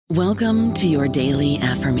Welcome to your daily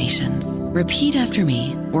affirmations. Repeat after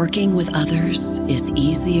me. Working with others is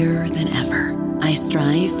easier than ever. I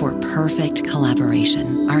strive for perfect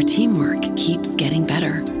collaboration. Our teamwork keeps getting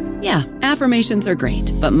better. Yeah, affirmations are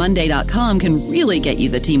great, but Monday.com can really get you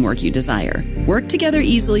the teamwork you desire. Work together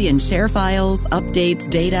easily and share files, updates,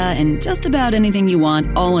 data, and just about anything you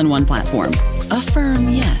want all in one platform. Affirm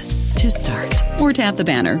yes to start, or tap the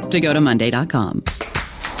banner to go to Monday.com.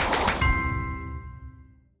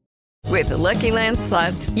 With the Lucky Land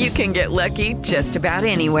Slots, you can get lucky just about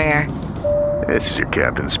anywhere. This is your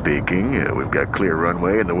captain speaking. We've got clear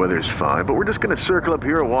runway and the weather's fine, but we're just going to circle up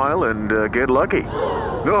here a while and get lucky.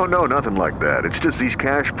 No, nothing like that. It's just these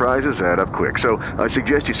cash prizes add up quick. So I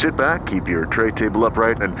suggest you sit back, keep your tray table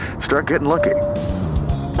upright, and start getting lucky.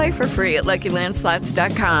 Play for free at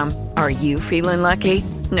LuckyLandSlots.com. Are you feeling lucky?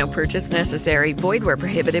 No purchase necessary. Void where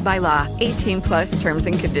prohibited by law. 18+ terms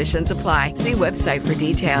and conditions apply. See website for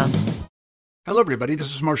details. Hello, everybody.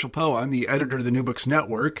 This is Marshall Poe. I'm the editor of the New Books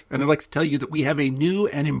Network, and I'd like to tell you that we have a new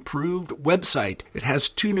and improved website. It has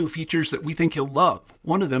 2 new features that we think you'll love.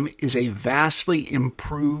 One of them is a vastly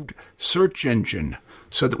improved search engine,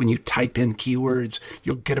 so that when you type in keywords,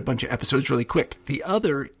 you'll get a bunch of episodes really quick. The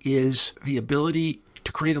other is the ability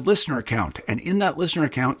to create a listener account. And in that listener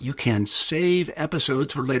account, you can save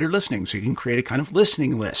episodes for later listening. So you can create a kind of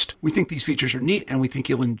listening list. We think these features are neat and we think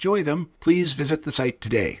you'll enjoy them. Please visit the site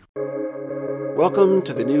today. Welcome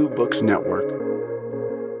to the New Books Network.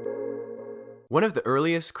 One of the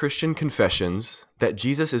earliest Christian confessions that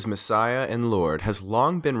Jesus is Messiah and Lord has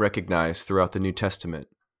long been recognized throughout the New Testament.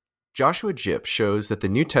 Joshua Jipp shows that the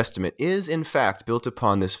New Testament is in fact built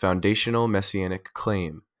upon this foundational Messianic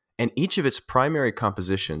claim. And each of its primary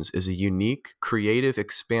compositions is a unique, creative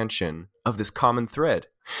expansion of this common thread.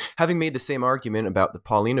 Having made the same argument about the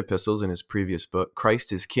Pauline epistles in his previous book,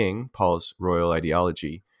 Christ is King, Paul's Royal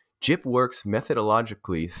Ideology, Jipp works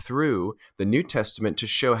methodologically through the New Testament to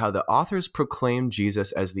show how the authors proclaim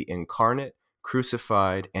Jesus as the incarnate,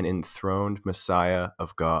 crucified, and enthroned Messiah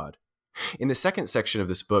of God. In the second section of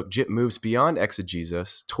this book, Jipp moves beyond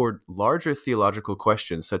exegesis toward larger theological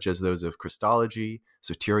questions such as those of Christology,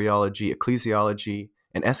 soteriology, ecclesiology,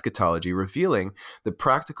 and eschatology, revealing the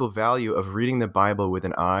practical value of reading the Bible with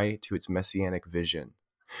an eye to its messianic vision.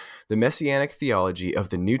 The Messianic theology of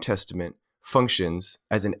the New Testament functions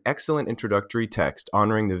as an excellent introductory text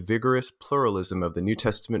honoring the vigorous pluralism of the New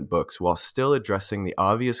Testament books while still addressing the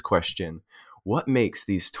obvious question, what makes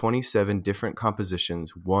these 27 different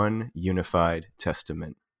compositions one unified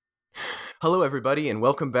testament? Hello, everybody, and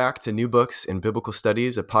welcome back to New Books in Biblical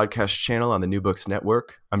Studies, a podcast channel on the New Books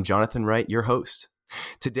Network. I'm Jonathan Wright, your host.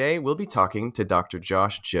 Today, we'll be talking to Dr.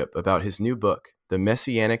 Josh Jipp about his new book, The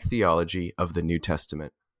Messianic Theology of the New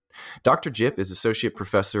Testament. Dr. Jipp is Associate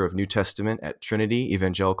Professor of New Testament at Trinity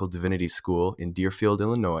Evangelical Divinity School in Deerfield,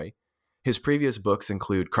 Illinois. His previous books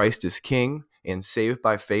include Christ is King and Saved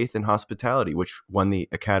by Faith and Hospitality, which won the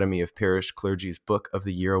Academy of Parish Clergy's Book of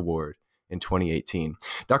the Year Award in 2018.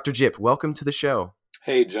 Dr. Jipp, welcome to the show.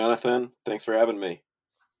 Hey, Jonathan. Thanks for having me.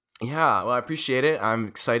 Yeah, well, I appreciate it. I'm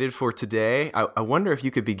excited for today. I wonder if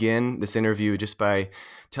you could begin this interview just by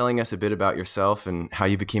telling us a bit about yourself and how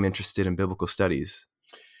you became interested in biblical studies.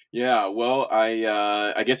 Yeah, well,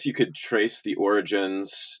 I guess you could trace the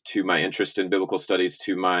origins to my interest in biblical studies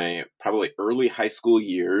to my probably early high school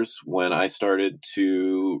years when I started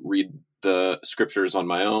to read the scriptures on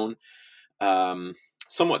my own,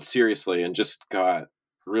 somewhat seriously, and just got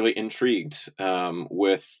really intrigued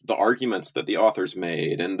with the arguments that the authors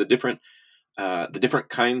made and the different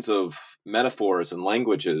kinds of metaphors and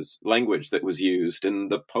language that was used in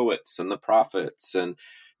the poets and the prophets, and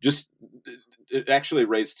just it actually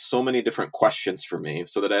raised so many different questions for me,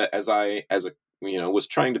 so that as I was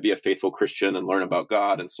trying to be a faithful Christian and learn about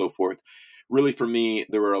God and so forth, really for me,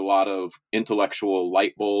 there were a lot of intellectual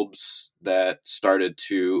light bulbs that started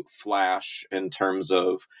to flash in terms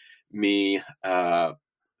of me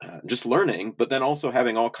just learning, but then also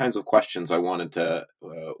having all kinds of questions I wanted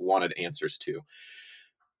answers to.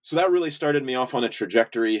 So that really started me off on a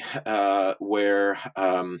trajectory where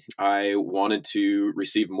I wanted to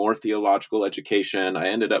receive more theological education. I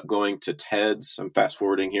ended up going to TEDS. I'm fast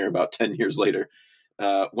forwarding here about 10 years later.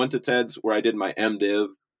 Went to TEDS where I did my MDiv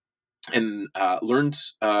and learned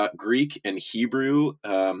Greek and Hebrew,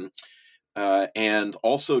 and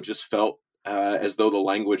also just felt as though the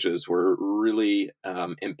languages were really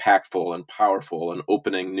impactful and powerful and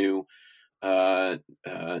opening new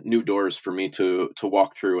doors for me to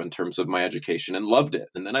walk through in terms of my education, and loved it.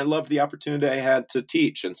 And then I loved the opportunity I had to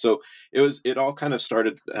teach. And so it all kind of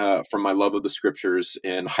started from my love of the scriptures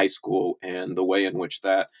in high school and the way in which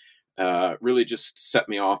that really just set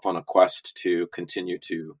me off on a quest to continue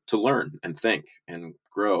to learn and think and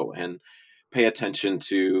grow and pay attention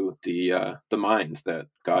to the mind that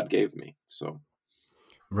God gave me. So,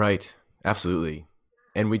 Right. Absolutely.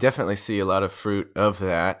 And we definitely see a lot of fruit of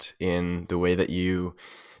that in the way that you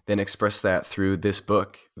then express that through this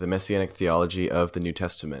book, The Messianic Theology of the New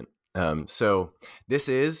Testament. So this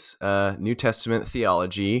is New Testament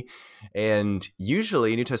theology, and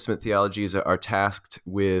usually New Testament theologies are tasked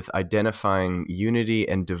with identifying unity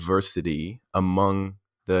and diversity among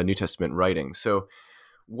the New Testament writings. So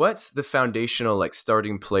what's the foundational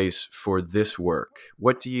starting place for this work?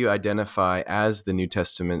 What do you identify as the New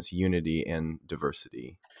Testament's unity and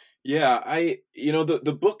diversity? yeah,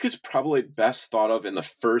 the book is probably best thought of in the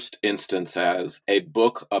first instance as a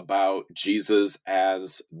book about Jesus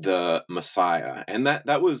as the Messiah. And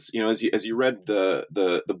that was, as you read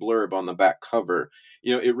the blurb on the back cover,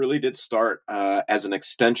 it really did start as an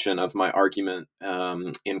extension of my argument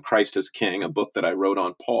in Christ as King, a book that I wrote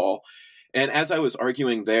on Paul. And as I was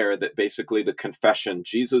arguing there that basically the confession,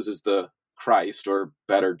 Jesus is the Christ, or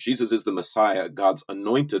better, Jesus is the Messiah, God's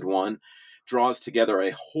anointed one, draws together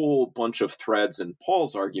a whole bunch of threads in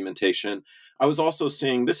Paul's argumentation. I was also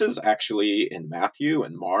seeing this is actually in Matthew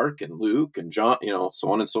and Mark and Luke and John,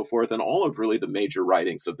 so on and so forth, and all of really the major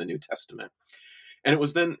writings of the New Testament. And it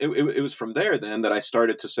was then it was from there then that I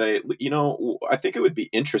started to say, I think it would be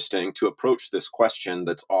interesting to approach this question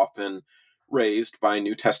that's often raised by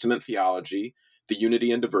New Testament theology, the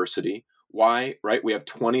unity and diversity. Why, right? We have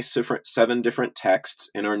 27 different texts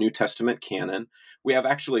in our New Testament canon. We have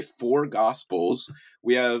actually 4 Gospels.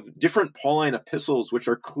 We have different Pauline epistles, which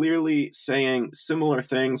are clearly saying similar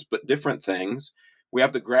things, but different things. We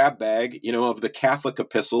have the grab bag, of the Catholic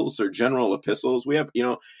epistles or general epistles. We have,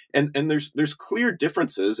 and there's clear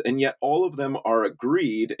differences, and yet all of them are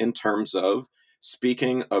agreed in terms of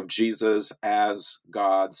speaking of Jesus as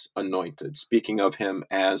God's anointed, speaking of him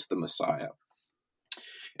as the Messiah.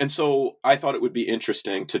 And so I thought it would be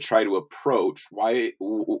interesting to try to approach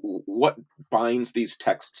what binds these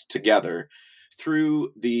texts together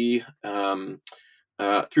through the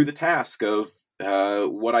task of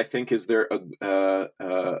what I think is their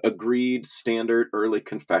agreed standard early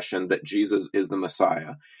confession that Jesus is the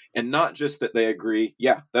Messiah. And not just that they agree,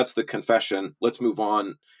 yeah, that's the confession, let's move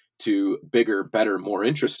on to bigger, better, more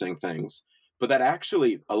interesting things, but that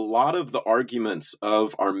actually a lot of the arguments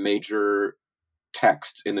of our major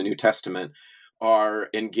texts in the New Testament are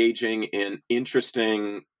engaging in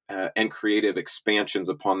interesting and creative expansions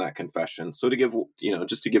upon that confession. So to give,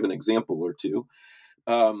 just to give an example or two,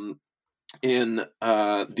 in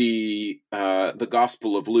the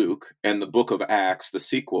Gospel of Luke and the book of Acts, the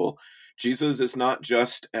sequel, Jesus is not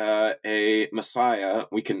just a Messiah.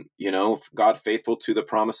 We can, if God faithful to the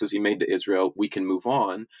promises he made to Israel, we can move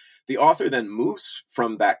on. The author then moves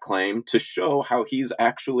from that claim to show how he's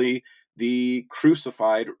actually the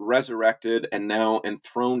crucified, resurrected, and now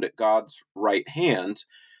enthroned at God's right hand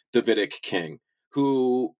Davidic king,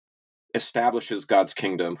 who establishes God's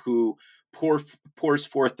kingdom, who pours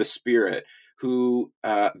forth the Spirit, who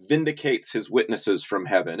vindicates his witnesses from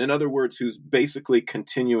heaven. In other words, who's basically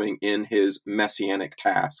continuing in his messianic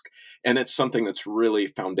task. And it's something that's really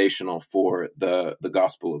foundational for the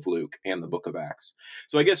Gospel of Luke and the book of Acts.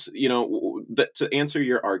 So I guess, that to answer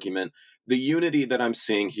your argument, the unity that I'm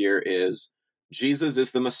seeing here is Jesus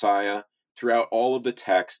is the Messiah throughout all of the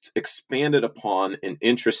texts, expanded upon in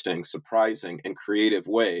interesting, surprising, and creative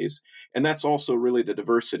ways. And that's also really the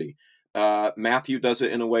diversity. Matthew does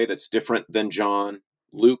it in a way that's different than John.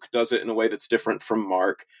 Luke does it in a way that's different from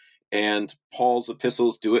Mark. And Paul's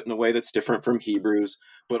epistles do it in a way that's different from Hebrews.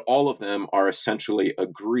 But all of them are essentially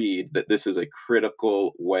agreed that this is a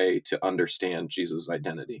critical way to understand Jesus'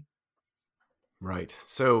 identity. Right.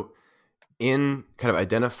 So in kind of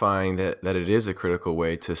identifying that it is a critical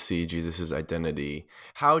way to see Jesus's identity,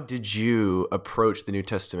 how did you approach the New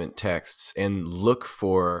Testament texts and look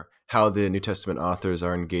for how the New Testament authors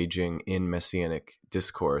are engaging in messianic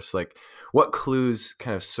discourse? Like, what clues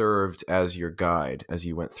kind of served as your guide as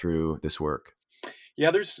you went through this work? Yeah,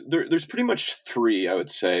 there's pretty much 3, I would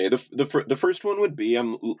say. The first one would be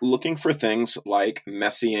I'm looking for things like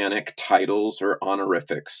messianic titles or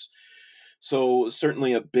honorifics. So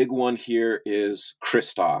certainly a big one here is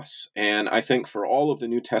Christos. And I think for all of the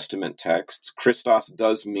New Testament texts, Christos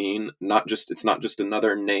does mean it's not just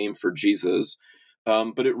another name for Jesus,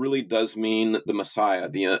 but it really does mean the Messiah,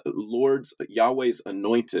 the Lord's, Yahweh's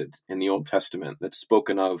anointed in the Old Testament that's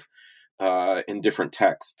spoken of in different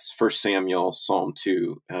texts, 1 Samuel, Psalm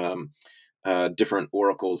 2, different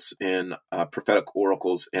oracles in prophetic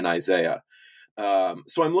oracles in Isaiah.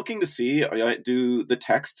 So I'm looking to see, do the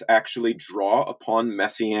texts actually draw upon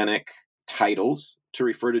messianic titles to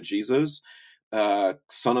refer to Jesus?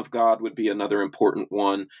 Son of God would be another important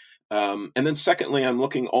one. And then secondly, I'm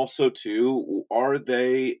looking also to, are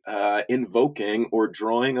they invoking or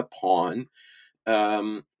drawing upon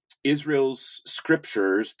Israel's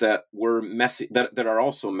scriptures that were that are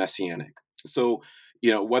also messianic? So,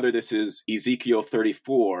 whether this is Ezekiel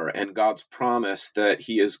 34 and God's promise that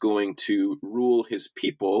he is going to rule his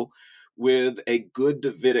people with a good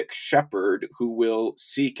Davidic shepherd who will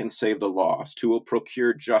seek and save the lost, who will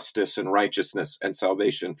procure justice and righteousness and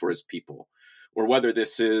salvation for his people, or whether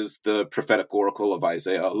this is the prophetic oracle of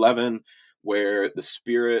Isaiah 11, where the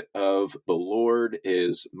Spirit of the Lord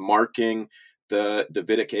is marking the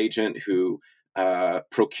Davidic agent who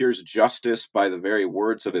procures justice by the very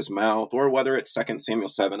words of his mouth, or whether it's 2 Samuel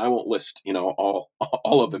 7. I won't list, all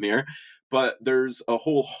of them here, but there's a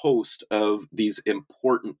whole host of these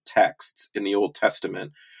important texts in the Old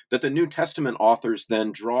Testament that the New Testament authors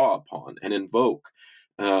then draw upon and invoke,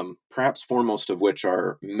 perhaps foremost of which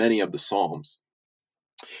are many of the Psalms.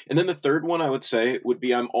 And then the third one I would say would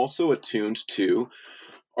be, I'm also attuned to,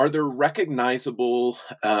 are there recognizable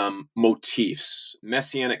motifs,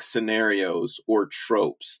 messianic scenarios, or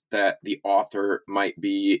tropes that the author might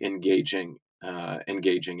be engaging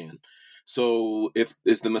in? So,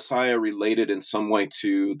 is the Messiah related in some way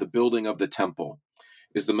to the building of the temple?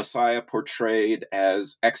 Is the Messiah portrayed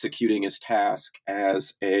as executing his task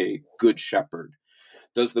as a good shepherd?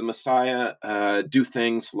 Does the Messiah do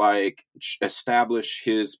things like establish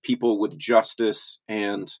his people with justice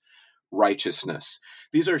and righteousness?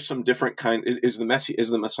 These are some different kinds. Is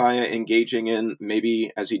the Messiah engaging in,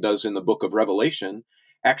 maybe as he does in the book of Revelation,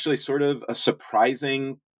 actually sort of a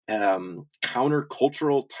surprising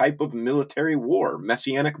countercultural type of military war,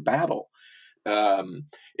 messianic battle?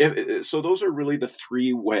 So those are really the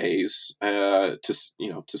three ways to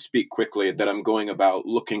speak quickly that I'm going about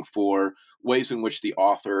looking for ways in which the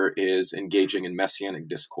author is engaging in messianic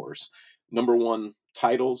discourse. Number one,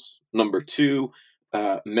 titles. Number two,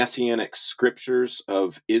 messianic scriptures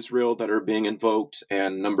of Israel that are being invoked.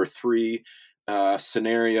 And number three,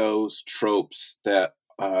 scenarios, tropes that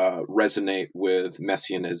resonate with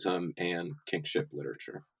messianism and kingship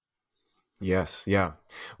literature. Yes, yeah.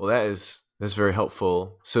 Well, that's very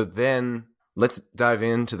helpful. So then let's dive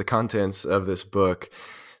into the contents of this book.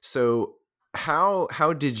 So how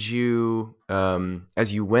did you,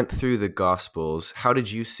 as you went through the Gospels, how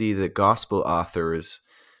did you see the Gospel authors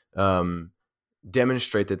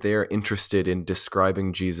demonstrate that they are interested in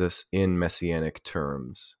describing Jesus in messianic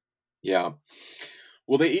terms? Yeah.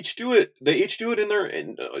 Well, they each do it in their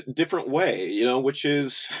different way, which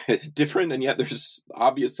is different, and yet there's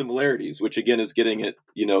obvious similarities, which again is getting at,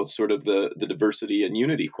 sort of the diversity and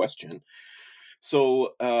unity question.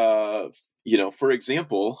 So, for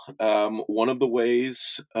example, one of the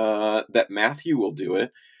ways that Matthew will do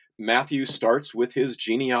it, Matthew starts with his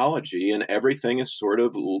genealogy, and everything is sort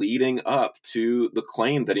of leading up to the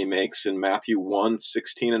claim that he makes in Matthew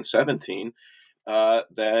 1:16 and 17,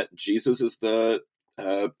 that Jesus is the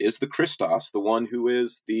Christos, the one who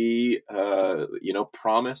is the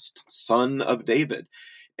promised son of David.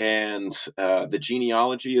 And the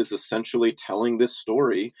genealogy is essentially telling this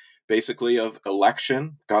story basically of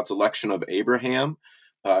election, God's election of Abraham,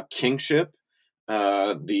 kingship,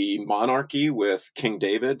 the monarchy with King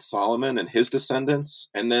David, Solomon, and his descendants,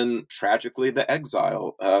 and then tragically the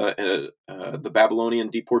exile, the Babylonian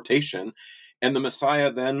deportation. And the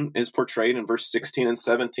Messiah then is portrayed in verse 16 and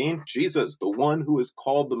 17, Jesus, the one who is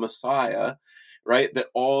called the Messiah, right? That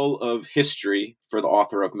all of history for the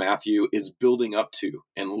author of Matthew is building up to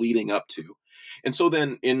and leading up to. And so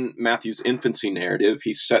then in Matthew's infancy narrative,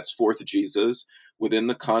 he sets forth Jesus within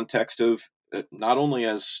the context of not only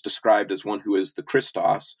as described as one who is the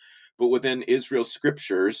Christos, but within Israel's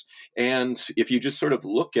scriptures. And if you just sort of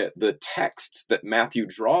look at the texts that Matthew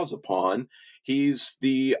draws upon, he's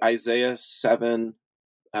the Isaiah 7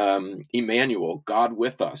 Emmanuel, God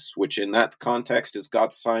with us, which in that context is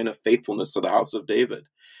God's sign of faithfulness to the house of David.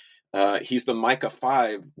 He's the Micah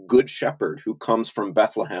 5 good shepherd who comes from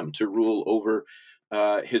Bethlehem to rule over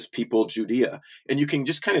his people Judea. And you can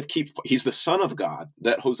just kind of he's the son of God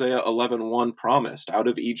that Hosea 11:1 promised, out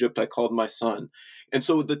of Egypt I called my son. And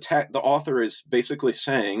so the author is basically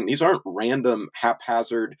saying, these aren't random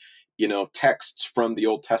haphazard, texts from the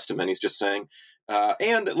Old Testament. He's just saying,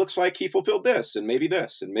 and it looks like he fulfilled this and maybe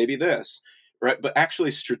this and maybe this. Right, but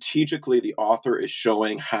actually strategically, the author is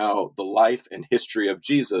showing how the life and history of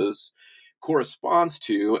Jesus corresponds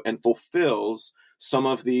to and fulfills some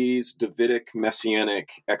of these Davidic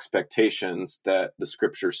Messianic expectations that the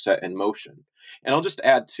scriptures set in motion. And I'll just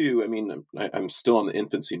add too, I mean, I'm still on the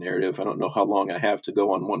infancy narrative. I don't know how long I have to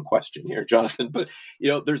go on one question here, Jonathan, but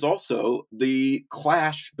there's also the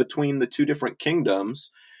clash between the two different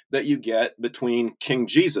kingdoms that you get between King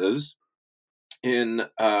Jesus in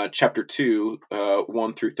chapter 2,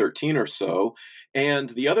 1 through 13 or so, and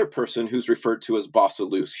the other person who's referred to as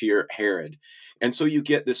Basileus here, Herod. And so you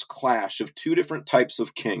get this clash of two different types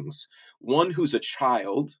of kings. One who's a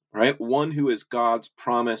child, right? One who is God's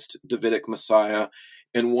promised Davidic Messiah,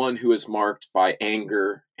 and one who is marked by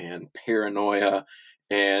anger and paranoia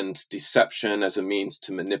and deception as a means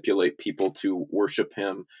to manipulate people to worship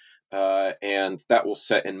him. And that will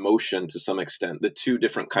set in motion, to some extent, the two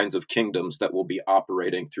different kinds of kingdoms that will be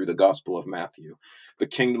operating through the Gospel of Matthew. The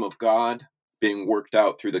kingdom of God being worked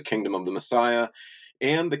out through the kingdom of the Messiah,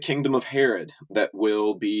 and the kingdom of Herod that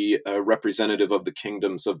will be a representative of the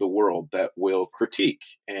kingdoms of the world that will critique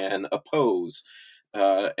and oppose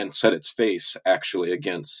and set its face actually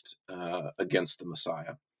against the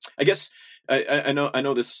Messiah. I guess I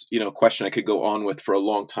know this question I could go on with for a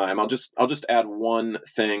long time. I'll just add one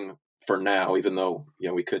thing for now, even though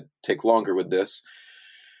we could take longer with this.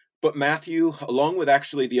 But Matthew, along with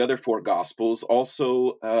actually the other four Gospels,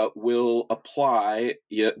 also will apply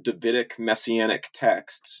Davidic Messianic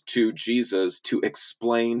texts to Jesus to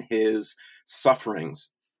explain his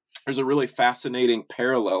sufferings. There's a really fascinating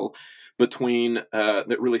parallel between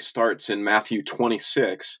that really starts in Matthew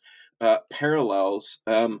 26. Parallels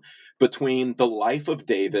between the life of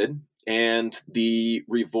David and the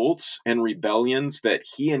revolts and rebellions that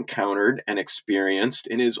he encountered and experienced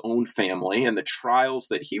in his own family and the trials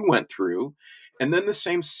that he went through, and then the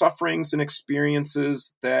same sufferings and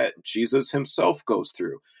experiences that Jesus himself goes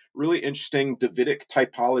through. Really interesting Davidic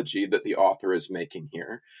typology that the author is making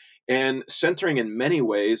here, and centering in many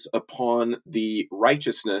ways upon the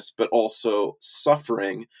righteousness but also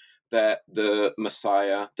suffering that the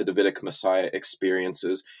Messiah, the Davidic Messiah,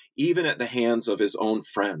 experiences, even at the hands of his own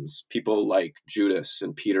friends, people like Judas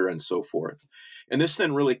and Peter and so forth. And this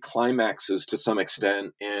then really climaxes to some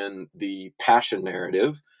extent in the Passion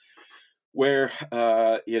narrative, where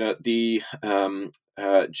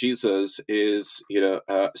Jesus is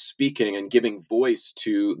speaking and giving voice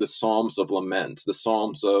to the Psalms of lament, the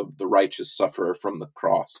Psalms of the righteous sufferer from the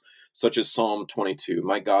cross, such as Psalm 22,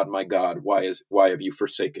 my God, why have you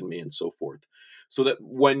forsaken me, and so forth. So that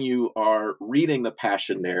when you are reading the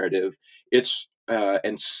Passion narrative, it's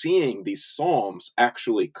and seeing these Psalms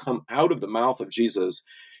actually come out of the mouth of Jesus,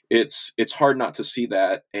 it's hard not to see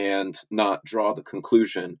that and not draw the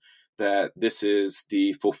conclusion that this is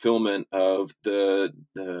the fulfillment of the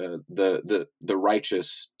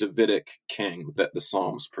righteous Davidic king that the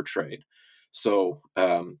Psalms portrayed. So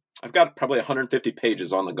I've got probably 150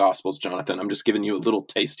 pages on the Gospels, Jonathan. I'm just giving you a little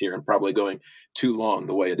taste here and probably going too long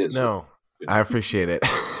the way it is. No, I appreciate it.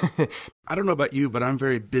 I don't know about you, but I'm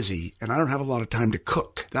very busy and I don't have a lot of time to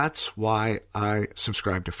cook. That's why I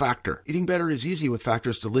subscribe to Factor. Eating better is easy with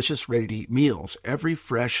Factor's delicious, ready-to-eat meals. Every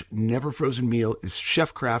fresh, never frozen meal is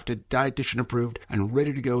chef-crafted, dietitian approved, and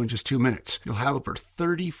ready to go in just 2 minutes. You'll have over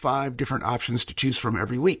 35 different options to choose from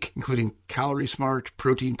every week, including Calorie Smart,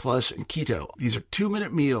 Protein Plus, and Keto. These are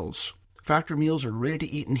 2-minute meals. Factor meals are ready to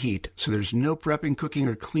eat and heat, so there's no prepping, cooking,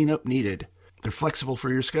 or cleanup needed. They're flexible for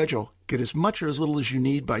your schedule. Get as much or as little as you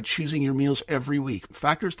need by choosing your meals every week.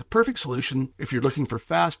 Factor is the perfect solution if you're looking for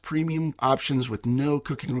fast, premium options with no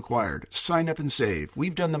cooking required. Sign up and save.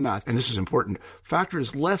 We've done the math, and this is important. Factor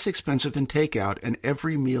is less expensive than takeout, and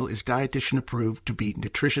every meal is dietitian approved to be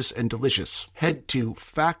nutritious and delicious. Head to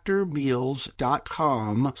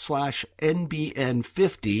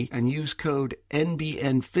factormeals.com/NBN50 and use code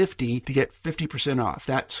NBN50 to get 50% off.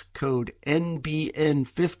 That's code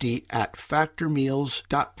NBN50 at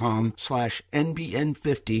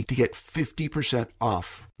factormeals.com/NBN50 to get 50%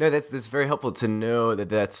 off. No, that's very helpful to know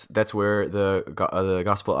that's where the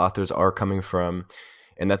gospel authors are coming from,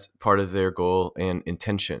 and that's part of their goal and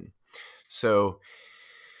intention. So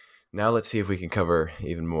now let's see if we can cover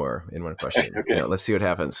even more in one question. Okay. Let's see what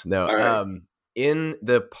happens. No, right. In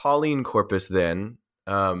the Pauline corpus, then,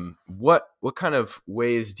 what kind of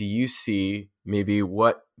ways do you see maybe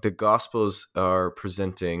what the Gospels are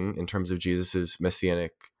presenting in terms of Jesus's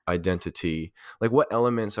messianic identity? Like, what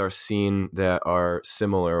elements are seen that are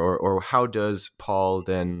similar, or how does Paul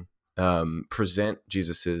then present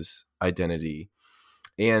Jesus's identity?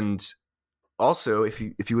 And also, if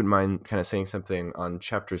you wouldn't mind kind of saying something on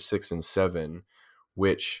chapters 6 and 7,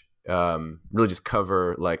 which really just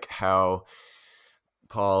cover like how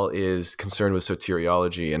Paul is concerned with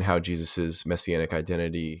soteriology and how Jesus's messianic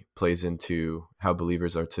identity plays into how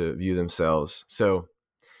believers are to view themselves. So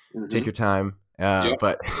take your time. Yep.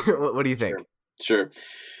 But what do you think? Sure.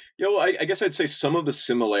 Yeah, well, I guess I'd say some of the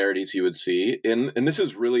similarities you would see, and this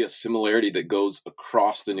is really a similarity that goes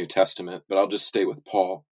across the New Testament, but I'll just stay with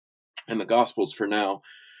Paul and the Gospels for now.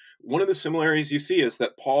 One of the similarities you see is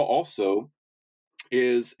that Paul also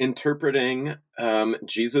is interpreting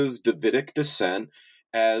Jesus' Davidic descent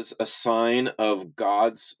as a sign of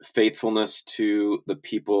God's faithfulness to the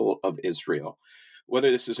people of Israel.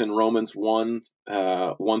 Whether this is in Romans 1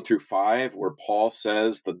 through 5, where Paul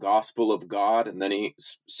says the gospel of God, and then he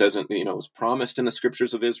says, it was promised in the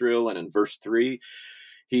scriptures of Israel, and in verse 3,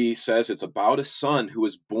 he says it's about a son who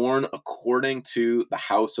was born according to the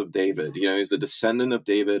house of David. He's a descendant of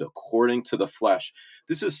David according to the flesh.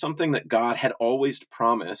 This is something that God had always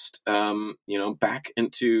promised, back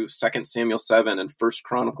into 2 Samuel 7 and 1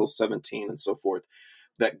 Chronicles 17 and so forth,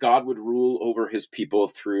 that God would rule over his people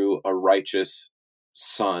through a righteous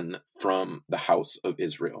son from the house of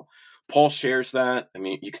Israel. Paul shares that.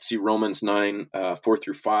 You can see Romans 9, 4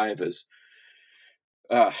 through 5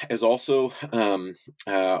 as also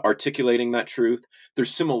articulating that truth.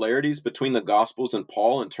 There's similarities between the Gospels and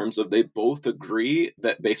Paul in terms of they both agree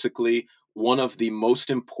that basically one of the most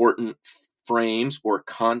important frames or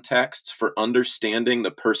contexts for understanding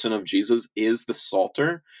the person of Jesus is the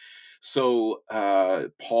Psalter. So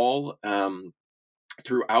Paul,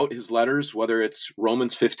 throughout his letters, whether it's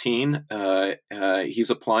Romans 15, he's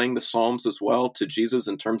applying the Psalms as well to Jesus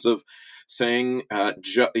in terms of saying,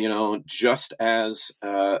 just as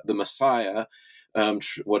the Messiah,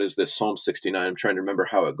 what is this? Psalm 69. I'm trying to remember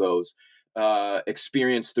how it goes.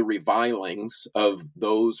 Experienced the revilings of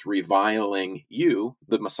those reviling you.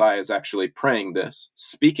 The Messiah is actually praying this,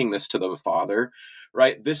 speaking this to the Father,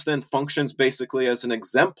 right? This then functions basically as an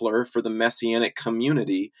exemplar for the Messianic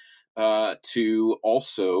community to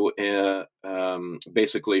also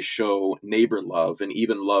basically show neighbor love and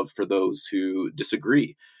even love for those who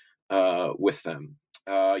disagree with them.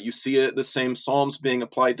 You see the same Psalms being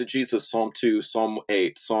applied to Jesus, Psalm 2, Psalm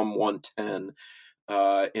 8, Psalm 110,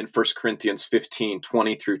 in 1 Corinthians 15,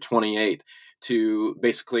 20 through 28, to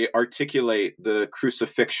basically articulate the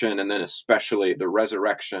crucifixion and then especially the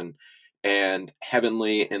resurrection and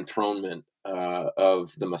heavenly enthronement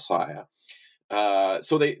of the Messiah.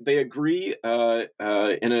 So they agree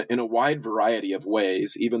in a wide variety of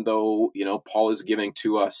ways, even though Paul is giving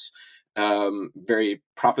to us very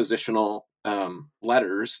propositional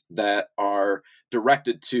letters that are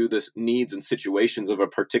directed to the needs and situations of a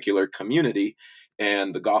particular community,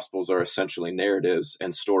 and the Gospels are essentially narratives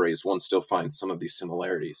and stories. One still finds some of these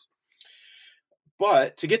similarities.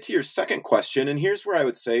 But to get to your second question, and here's where I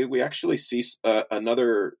would say we actually see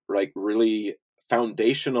another really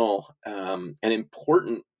foundational and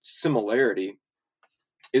important similarity,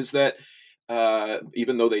 is that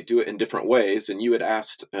even though they do it in different ways, and you had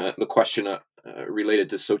asked the question related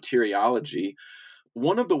to soteriology,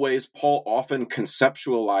 one of the ways Paul often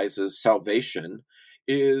conceptualizes salvation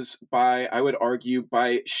is by, I would argue,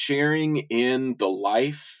 by sharing in the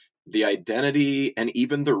life, the identity, and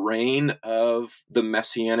even the reign of the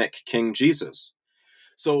Messianic King Jesus.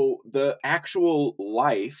 So the actual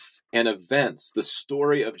life and events, the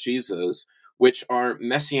story of Jesus, which are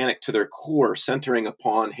messianic to their core, centering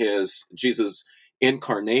upon Jesus'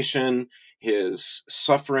 incarnation, his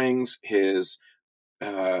sufferings, his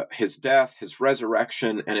death, his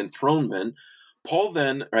resurrection, and enthronement. Paul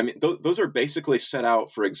then, those are basically set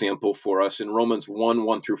out, for example, for us in Romans 1,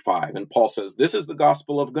 1 through 5. And Paul says, this is the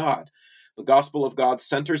gospel of God. The gospel of God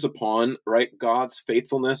centers upon, God's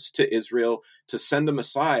faithfulness to Israel to send a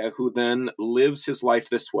Messiah who then lives his life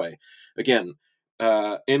this way. Again,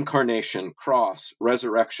 incarnation, cross,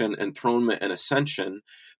 resurrection, enthronement, and ascension.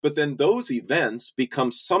 But then those events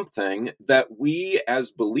become something that we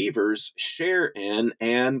as believers share in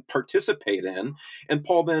and participate in. And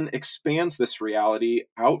Paul then expands this reality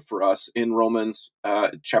out for us in Romans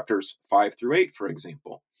chapters 5 through 8, for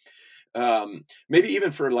example. Maybe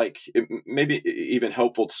even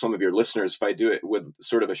helpful to some of your listeners if I do it with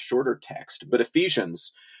sort of a shorter text, but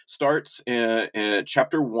Ephesians starts in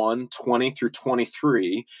chapter 1, 20 through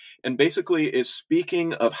 23, and basically is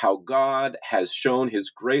speaking of how God has shown his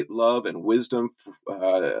great love and wisdom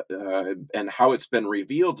and how it's been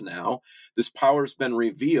revealed now. This power has been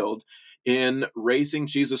revealed in raising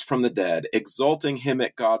Jesus from the dead, exalting him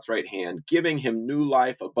at God's right hand, giving him new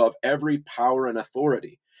life above every power and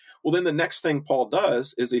authority. Well, then the next thing Paul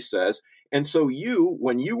does is he says, and so you,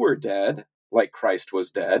 when you were dead, like Christ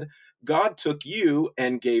was dead, God took you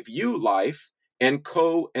and gave you life and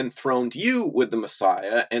co-enthroned you with the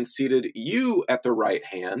Messiah and seated you at the right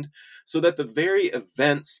hand, so that the very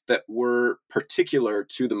events that were particular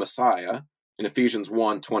to the Messiah, in Ephesians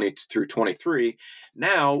 1:20 through 23,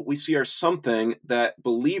 now we see are something that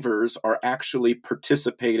believers are actually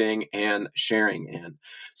participating and sharing in.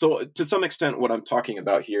 So to some extent, what I'm talking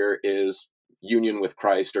about here is union with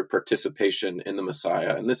Christ or participation in the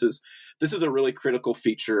Messiah. And this is a really critical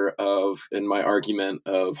feature of, in my argument,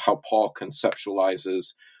 of how Paul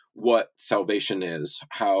conceptualizes what salvation is,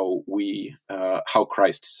 how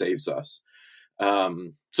Christ saves us.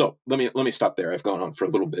 So let me stop there. I've gone on for a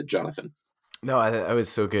little bit, Jonathan. No, I was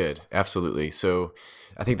so good. Absolutely. So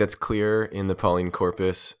I think that's clear in the Pauline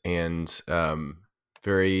corpus, and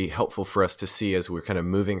very helpful for us to see as we're kind of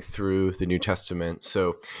moving through the New Testament.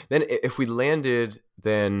 So then if we landed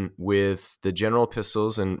then with the general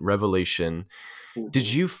epistles and Revelation,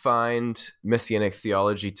 did you find Messianic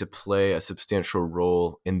theology to play a substantial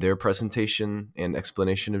role in their presentation and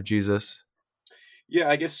explanation of Jesus? Yeah,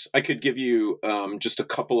 I guess I could give you just a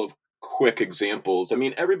couple of quick examples. I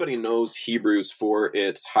mean, everybody knows Hebrews for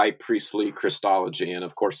its high priestly Christology, and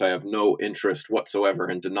of course I have no interest whatsoever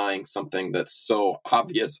in denying something that's so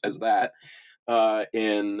obvious as that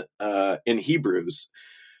in Hebrews.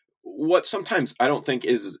 What sometimes I don't think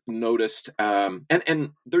is noticed,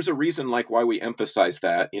 and there's a reason like why we emphasize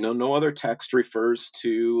that. No other text refers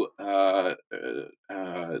to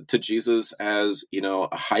Jesus as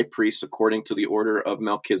a high priest according to the order of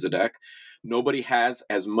Melchizedek. Nobody has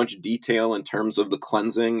as much detail in terms of the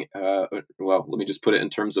cleansing. Well, let me just put it in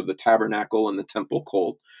terms of the tabernacle and the temple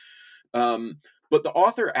cult. But the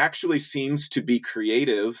author actually seems to be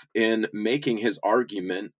creative in making his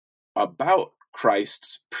argument about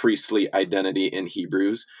Christ's priestly identity in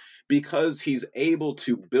Hebrews, because he's able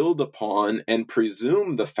to build upon and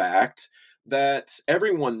presume the fact that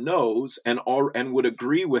everyone knows and would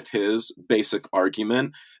agree with his basic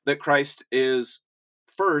argument that Christ is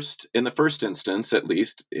first, in the first instance, at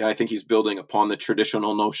least. I think he's building upon the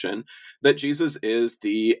traditional notion that Jesus is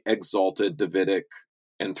the exalted Davidic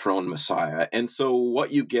enthroned Messiah. And so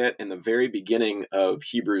what you get in the very beginning of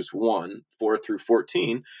Hebrews 1:4 through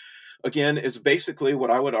 14, again, is basically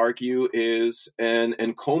what I would argue is an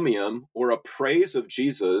encomium or a praise of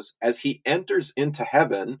Jesus as he enters into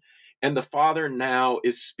heaven, and the Father now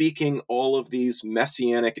is speaking all of these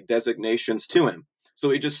messianic designations to him.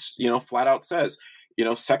 So he just, flat out says,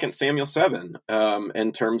 2 Samuel 7,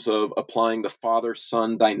 in terms of applying the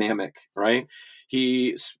father-son dynamic, right?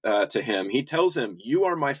 He tells him, "You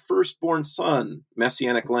are my firstborn son,"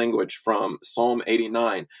 messianic language from Psalm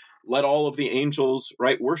 89. "Let all of the angels,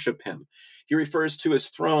 right, worship him." He refers to his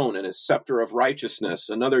throne and his scepter of righteousness,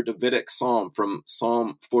 another Davidic psalm from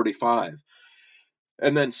Psalm 45.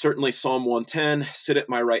 And then certainly Psalm 110, "Sit at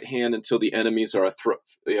my right hand until the enemies are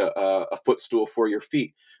a footstool for your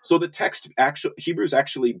feet." So the text, Hebrews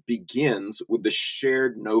actually begins with the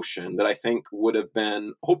shared notion that I think would have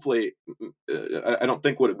been, hopefully, I don't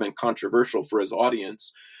think would have been controversial for his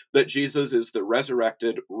audience, that Jesus is the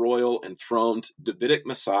resurrected, royal, enthroned Davidic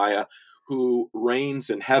Messiah who reigns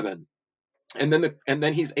in heaven. And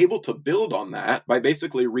then he's able to build on that by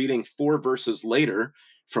basically reading 4 verses later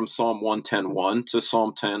from Psalm 110:1 to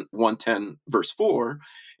Psalm 110 verse 4,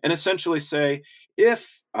 and essentially say,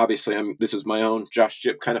 if, obviously, this is my own Josh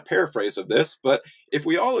Jipp kind of paraphrase of this, but if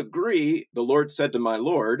we all agree, the Lord said to my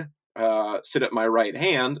Lord, "Sit at my right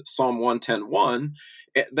hand," Psalm 110:1,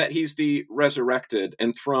 that he's the resurrected,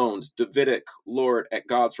 enthroned, Davidic Lord at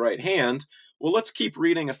God's right hand. Well, let's keep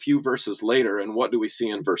reading a few verses later, and what do we see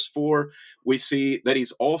in verse 4? We see that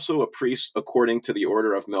he's also a priest according to the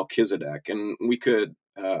order of Melchizedek, and we could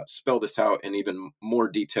spell this out in even more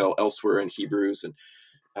detail elsewhere in Hebrews, and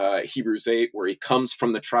Hebrews 8, where he comes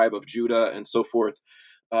from the tribe of Judah and so forth.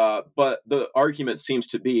 But the argument seems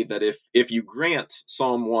to be that if you grant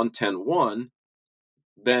Psalm 110:1,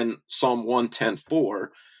 then Psalm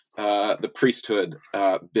 110:4, the priesthood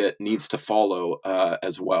bit needs to follow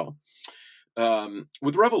as well.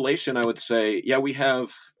 With Revelation, I would say, yeah, we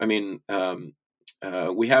have an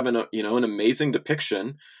amazing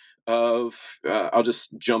depiction of, I'll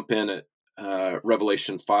just jump in at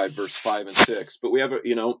Revelation 5, verse 5 and 6, but we have,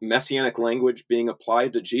 messianic language being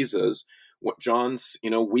applied to Jesus. What John's,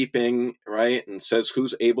 weeping, right, and says,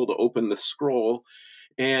 "Who's able to open the scroll?"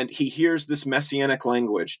 And he hears this messianic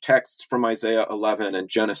language, texts from Isaiah 11 and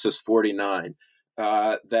Genesis 49.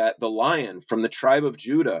 That the Lion from the tribe of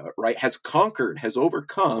Judah, right, has conquered, has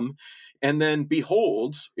overcome, And then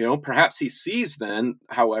behold, perhaps he sees then,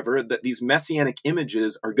 however, that these messianic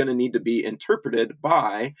images are going to need to be interpreted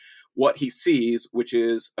by what he sees, which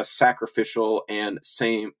is a sacrificial and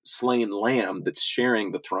slain lamb that's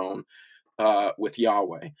sharing the throne with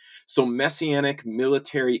Yahweh. So messianic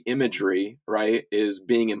military imagery, right, is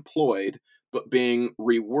being employed, but being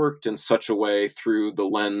reworked in such a way through the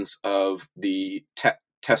lens of the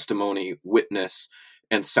testimony, witness,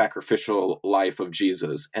 and sacrificial life of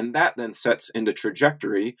Jesus. And that then sets into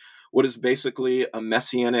trajectory what is basically a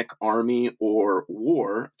messianic army or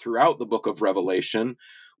war throughout the book of Revelation,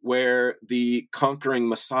 where the conquering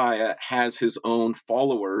Messiah has his own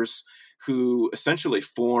followers who essentially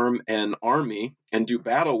form an army and do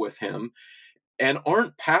battle with him and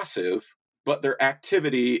aren't passive, but their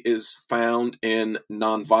activity is found in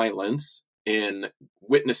nonviolence, in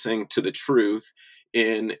witnessing to the truth,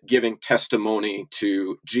 in giving testimony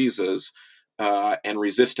to Jesus, and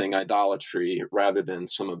resisting idolatry rather than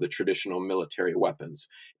some of the traditional military weapons.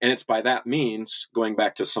 And it's by that means, going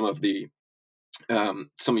back to some of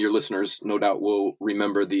your listeners no doubt will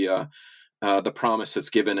remember the promise that's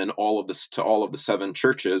given in all of this to all of the seven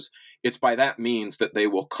churches. It's by that means that they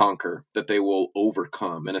will conquer, that they will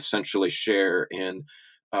overcome, and essentially share in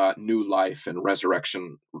new life and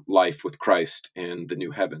resurrection life with Christ in the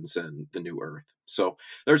new heavens and the new earth. So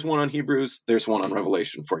there's one on Hebrews, there's one on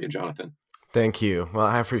Revelation for you, Jonathan. Thank you. Well,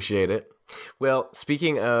 I appreciate it. Well,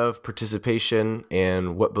 speaking of participation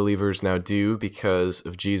and what believers now do because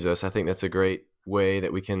of Jesus, I think that's a great way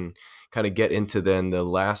that we can kind of get into then the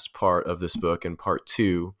last part of this book in part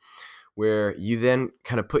 2, where you then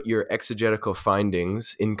kind of put your exegetical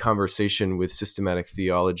findings in conversation with systematic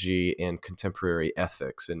theology and contemporary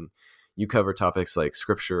ethics. And you cover topics like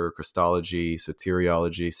scripture, Christology,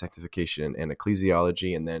 soteriology, sanctification, and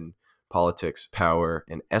ecclesiology, and then politics, power,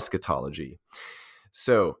 and eschatology.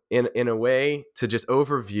 So in a way to just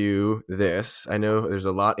overview this, I know there's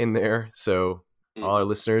a lot in there, so all our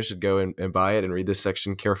listeners should go and buy it and read this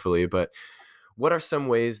section carefully. But what are some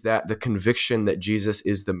ways that the conviction that Jesus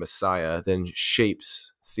is the Messiah then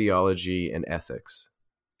shapes theology and ethics?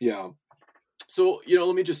 Yeah. So,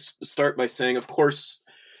 let me just start by saying, of course,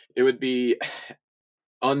 it would be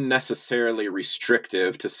unnecessarily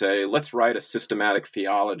restrictive to say, let's write a systematic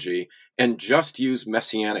theology and just use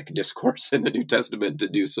messianic discourse in the New Testament to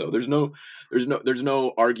do so. There's no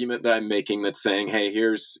argument that I'm making that's saying, hey,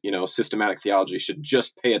 here's, systematic theology should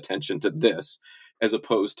just pay attention to this, as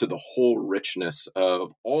opposed to the whole richness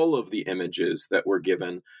of all of the images that were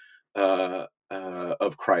given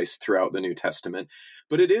of Christ throughout the New Testament.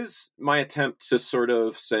 But it is my attempt to sort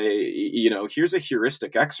of say, here's a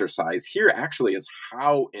heuristic exercise. Here actually is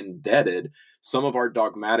how indebted some of our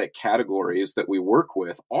dogmatic categories that we work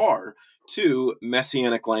with are to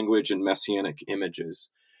messianic language and messianic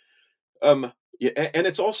images. And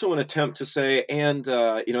it's also an attempt to say, and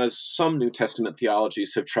as some New Testament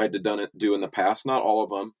theologies have tried to do in the past, not all of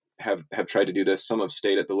them have tried to do this. Some have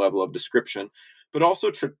stayed at the level of description, but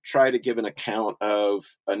also try to give an account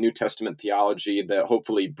of a New Testament theology that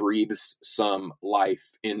hopefully breathes some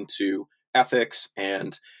life into ethics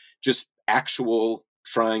and just actual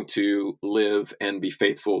trying to live and be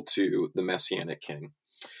faithful to the Messianic King.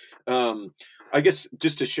 I guess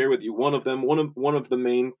just to share with you one of them, one of the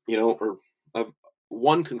main, or of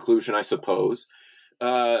one conclusion, I suppose,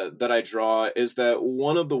 that I draw is that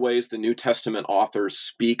one of the ways the New Testament authors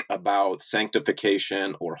speak about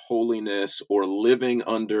sanctification or holiness or living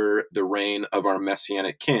under the reign of our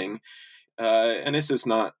Messianic King, and this is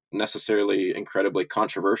not necessarily incredibly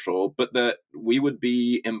controversial, but that we would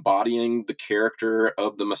be embodying the character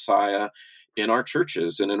of the Messiah in our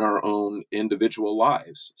churches and in our own individual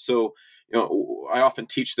lives. So, I often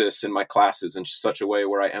teach this in my classes in such a way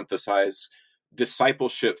where I emphasize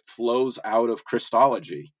discipleship flows out of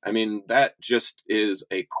Christology. I mean, that just is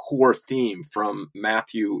a core theme from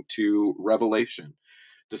Matthew to Revelation.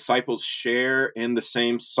 Disciples share in the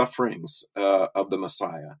same sufferings of the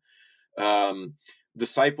Messiah.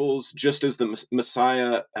 Disciples, just as the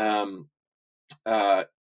Messiah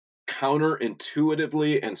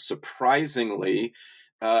counterintuitively and surprisingly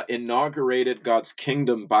inaugurated God's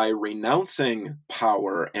kingdom by renouncing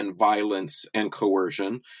power and violence and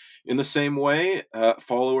coercion. In the same way,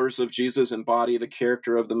 followers of Jesus embody the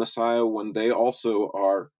character of the Messiah when they also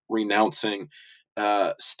are renouncing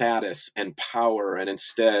status and power and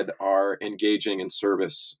instead are engaging in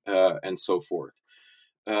service and so forth.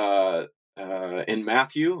 In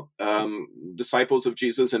Matthew, disciples of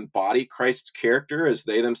Jesus embody Christ's character as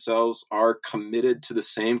they themselves are committed to the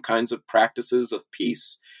same kinds of practices of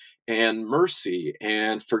peace and mercy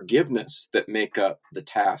and forgiveness that make up the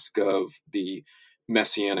task of the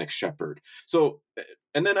Messianic shepherd. So,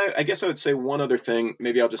 and then I guess I would say one other thing,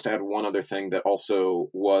 maybe I'll just add one other thing that also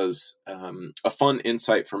was a fun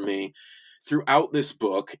insight for me throughout this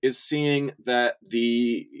book, is seeing that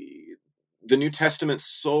the New Testament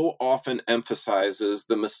so often emphasizes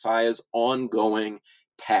the Messiah's ongoing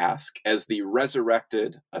task as the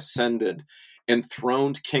resurrected, ascended,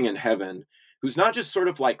 enthroned King in heaven, who's not just sort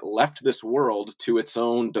of like left this world to its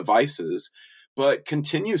own devices, but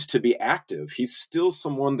continues to be active. He's still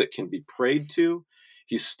someone that can be prayed to.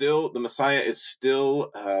 The Messiah is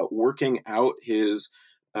still working out his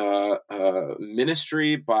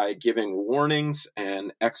ministry by giving warnings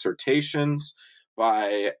and exhortations,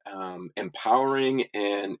 by empowering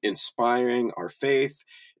and inspiring our faith,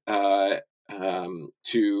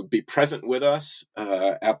 to be present with us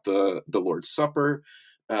at the Lord's Supper.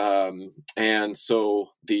 And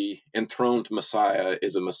so the enthroned Messiah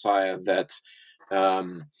is a Messiah that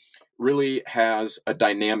really has a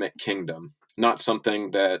dynamic kingdom, not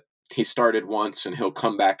something that he started once and he'll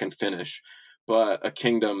come back and finish, but a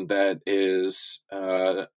kingdom that is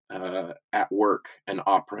at work and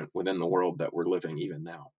operant within the world that we're living even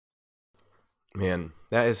now. Man,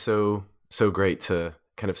 that is so great to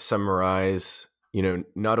kind of summarize,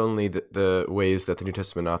 not only the ways that the New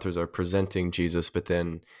Testament authors are presenting Jesus, but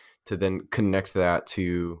then to connect that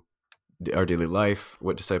to our daily life,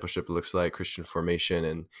 what discipleship looks like, Christian formation.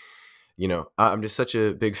 And, I'm just such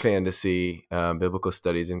a big fan to see biblical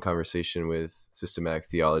studies in conversation with systematic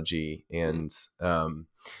theology, and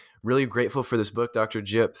really grateful for this book, Dr.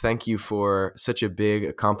 Jipp. Thank you for such a big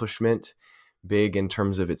accomplishment, big in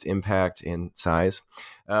terms of its impact and size.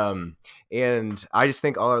 And I just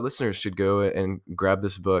think all our listeners should go and grab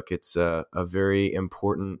this book. It's a very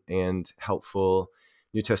important and helpful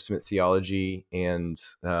New Testament theology. And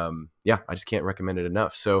I just can't recommend it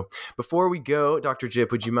enough. So before we go, Dr.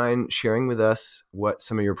 Jipp, would you mind sharing with us what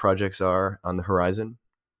some of your projects are on the horizon?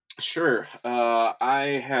 Sure.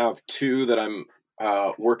 I have two that I'm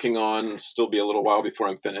working on. Still be a little while before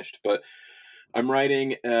I'm finished, but I'm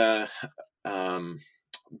writing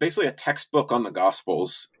basically a textbook on the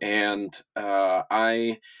Gospels, and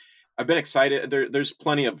I've been excited. There's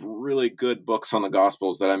plenty of really good books on the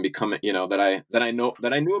Gospels that I'm becoming, that I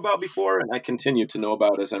knew about before, and I continue to know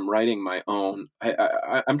about as I'm writing my own.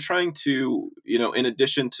 I'm trying to, in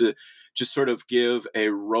addition to just sort of give a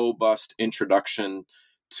robust introduction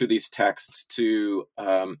to these texts, to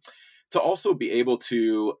also be able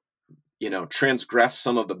to transgress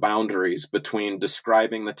some of the boundaries between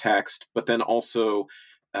describing the text, but then also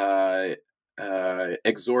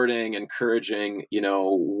exhorting, encouraging,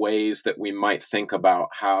 ways that we might think about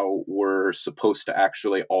how we're supposed to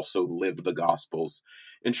actually also live the Gospels,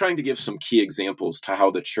 and trying to give some key examples to how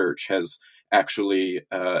the church has actually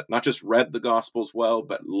not just read the Gospels well,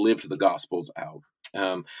 but lived the Gospels out.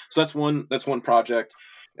 So that's one project.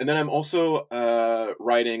 And then I'm also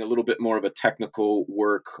writing a little bit more of a technical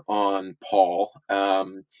work on Paul.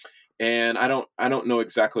 And I don't know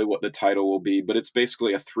exactly what the title will be, but it's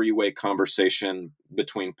basically a 3-way conversation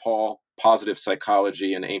between Paul, positive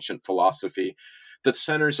psychology, and ancient philosophy that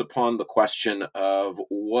centers upon the question of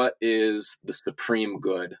what is the supreme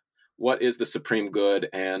good? What is the supreme good,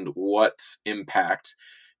 and what impact?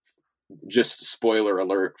 Just spoiler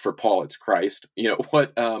alert for Paul, it's Christ.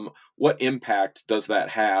 What impact does that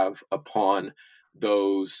have upon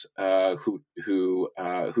those who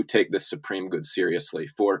take this supreme good seriously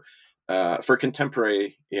for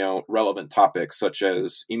contemporary, relevant topics such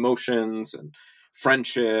as emotions and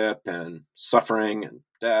friendship and suffering and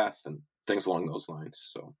death and things along those lines.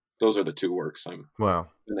 So those are the two works I'm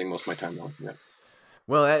spending most of my time on. Yeah.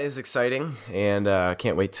 Well, that is exciting, and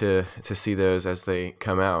can't wait to see those as they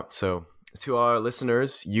come out. So to all our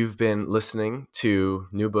listeners, you've been listening to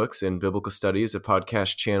New Books in Biblical Studies, a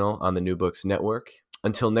podcast channel on the New Books Network.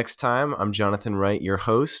 Until next time, I'm Jonathan Wright, your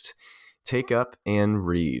host. Take up and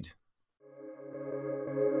read.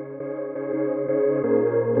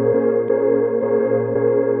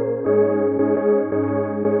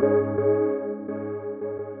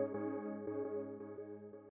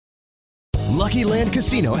 Lucky Land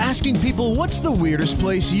Casino, asking people, what's the weirdest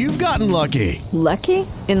place you've gotten lucky? Lucky?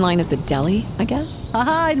 In line at the deli, I guess?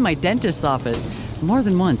 Aha, in my dentist's office. More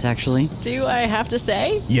than once, actually. Do I have to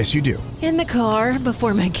say? Yes, you do. In the car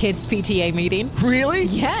before my kids' PTA meeting. Really?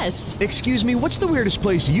 Yes. Excuse me, what's the weirdest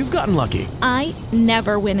place you've gotten lucky? I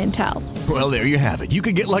never win and tell. Well, there you have it. You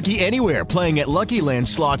can get lucky anywhere, playing at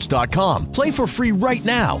LuckyLandSlots.com. Play for free right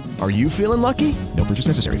now. Are you feeling lucky? No purchase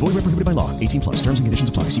necessary. Void where prohibited by law. 18+. Terms and conditions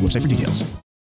apply. See website for details.